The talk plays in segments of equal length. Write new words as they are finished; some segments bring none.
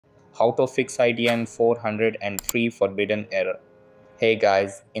How to fix IDM 403 forbidden error. Hey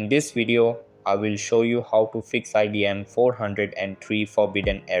guys, in this video, I will show you how to fix IDM 403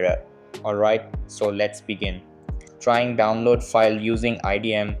 forbidden error. Alright, so let's begin. Trying download file using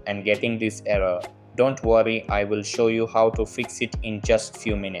IDM and getting this error. Don't worry, I will show you how to fix it in just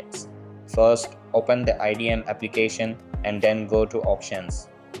few minutes. First, open the IDM application and then go to options.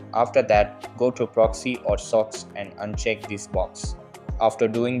 After that, go to proxy or socks and uncheck this box. After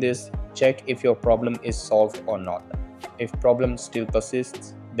doing this, check if your problem is solved or not. If problem still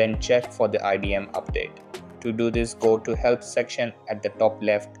persists, then check for the IDM update. To do this, go to help section at the top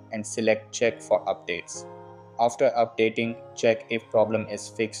left and select check for updates. After updating, check if problem is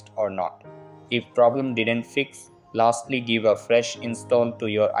fixed or not. If problem didn't fix, lastly give a fresh install to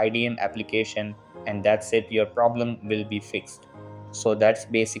your IDM application and that's it, your problem will be fixed. So that's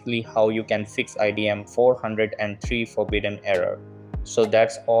basically how you can fix IDM 403 forbidden error. So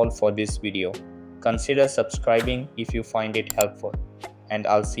that's all for this video. Consider subscribing if you find it helpful, and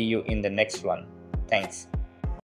I'll see you in the next one. Thanks.